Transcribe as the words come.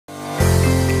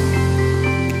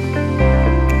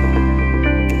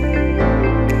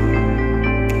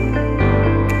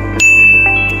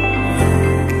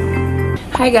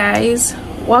Hi guys,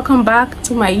 welcome back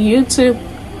to my YouTube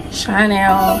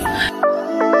channel.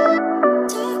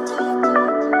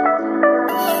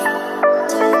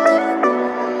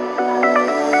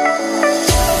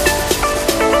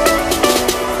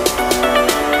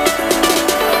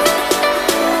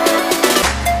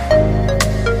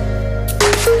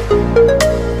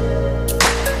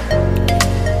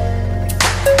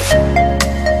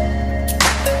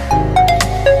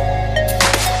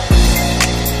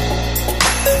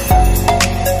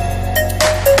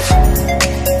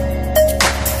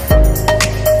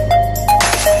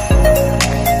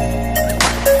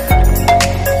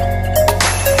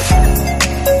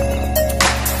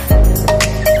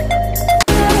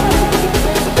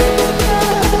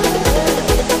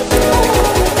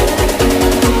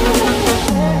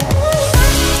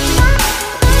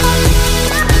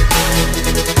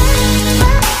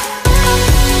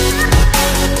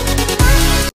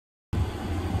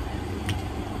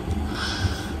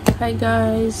 Hi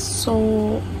guys,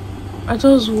 so I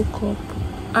just woke up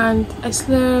and I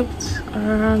slept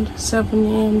around 7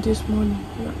 a.m. this morning.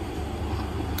 Yeah.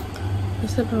 I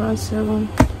slept around 7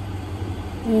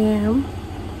 a.m.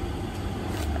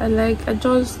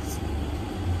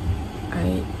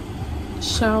 I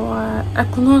shower. I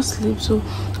could not sleep, so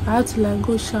I had to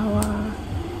go shower,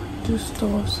 do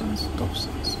stuff. So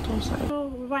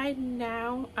right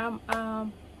now I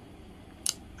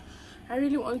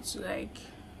really want to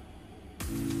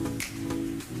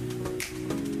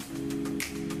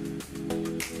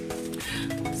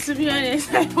to be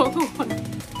honest, I forgot what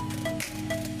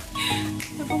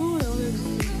I wanted to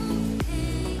do.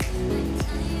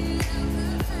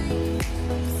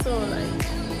 So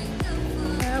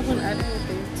I haven't added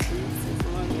anything to it this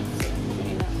morning, so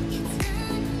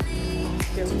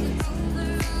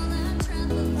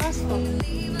that's all.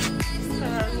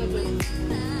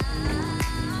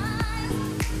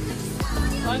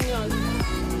 Onions.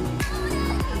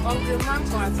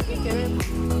 Compliments àti kékeré.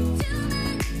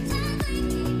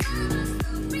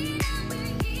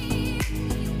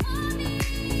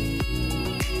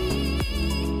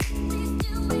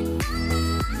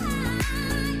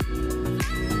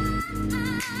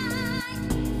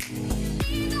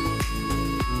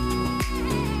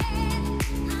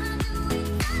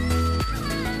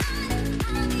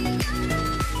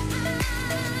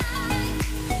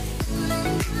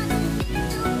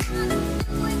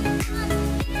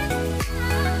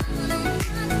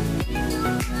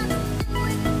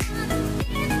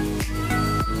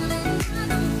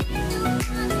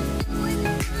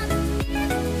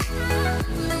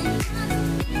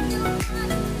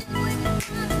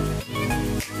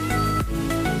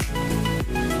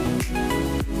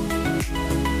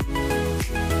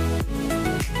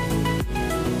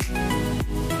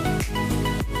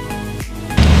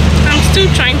 Still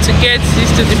trying to get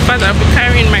used to the fact that I'll be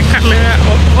carrying my camera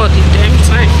up all the damn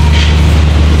time.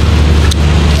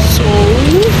 So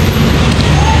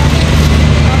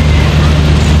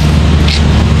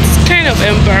it's kind of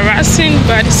embarrassing,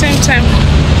 but at the same time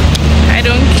I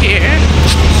don't care.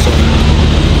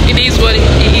 It is what it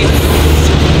is.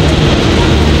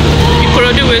 You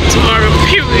could do it tomorrow,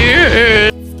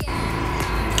 period.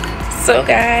 So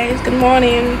guys, good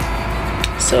morning.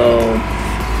 So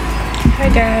hi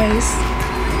guys,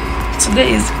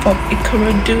 today is Pop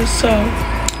Ikorodu, so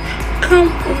come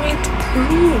with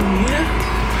me.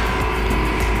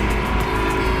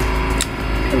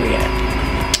 Period.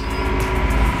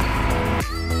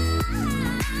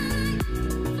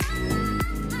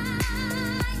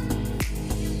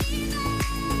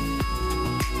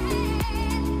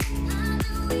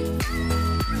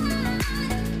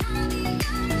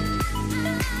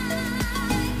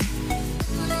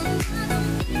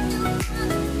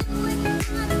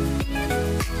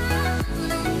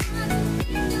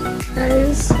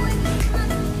 Guys,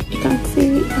 you can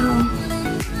see I'm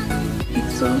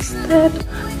exhausted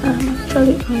and I'm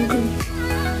actually hungry,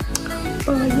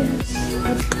 but yes,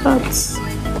 I've got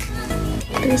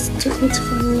this to eat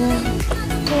for now.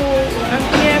 So I'm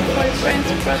here for my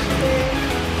friend's birthday.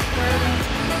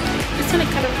 It's only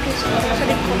kind of close, so I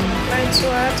actually complained to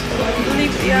her to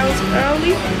leave the house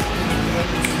early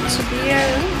to be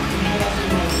here.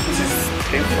 This is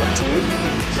 3:14,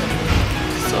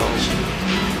 so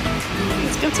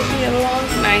it's going to be a long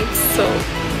night, so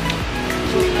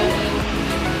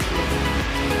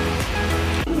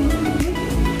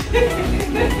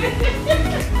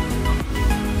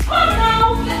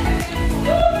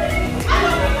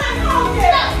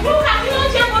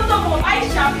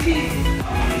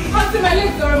my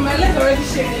legs are already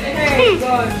shaking. Hey,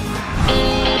 God.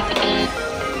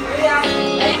 Yeah.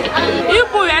 You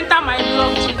will enter my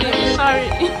vlog today. Sorry.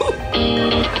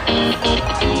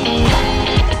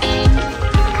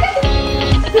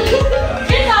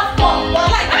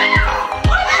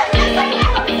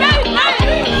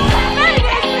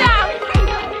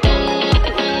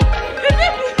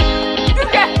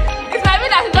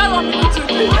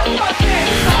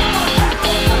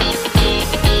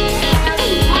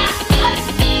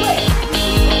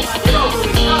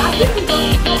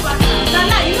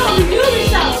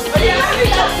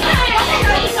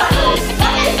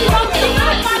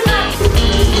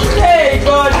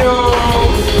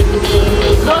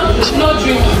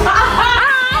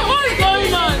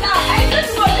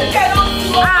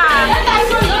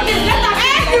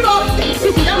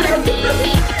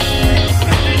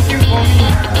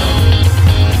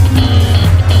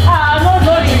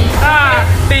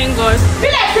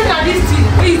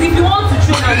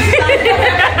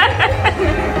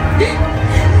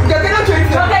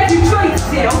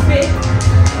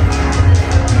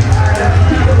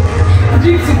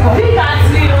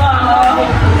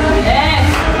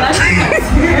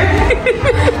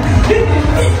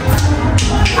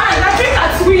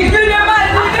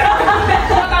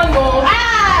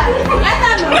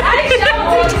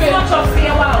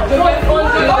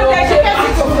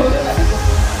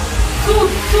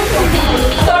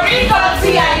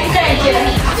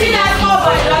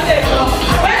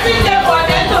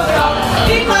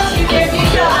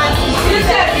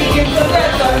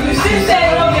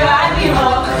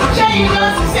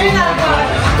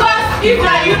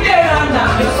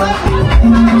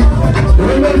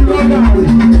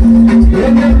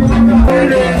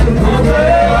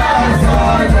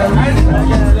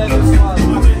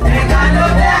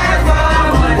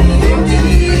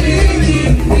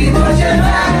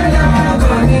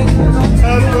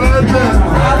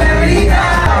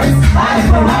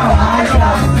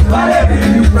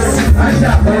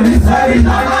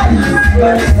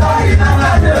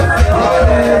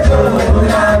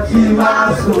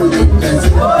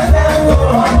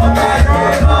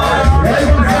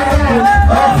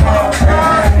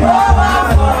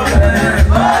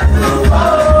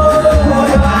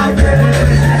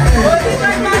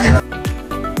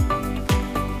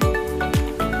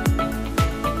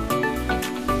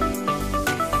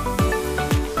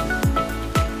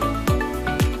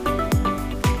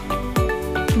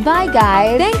 Bye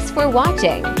guys, thanks for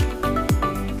watching.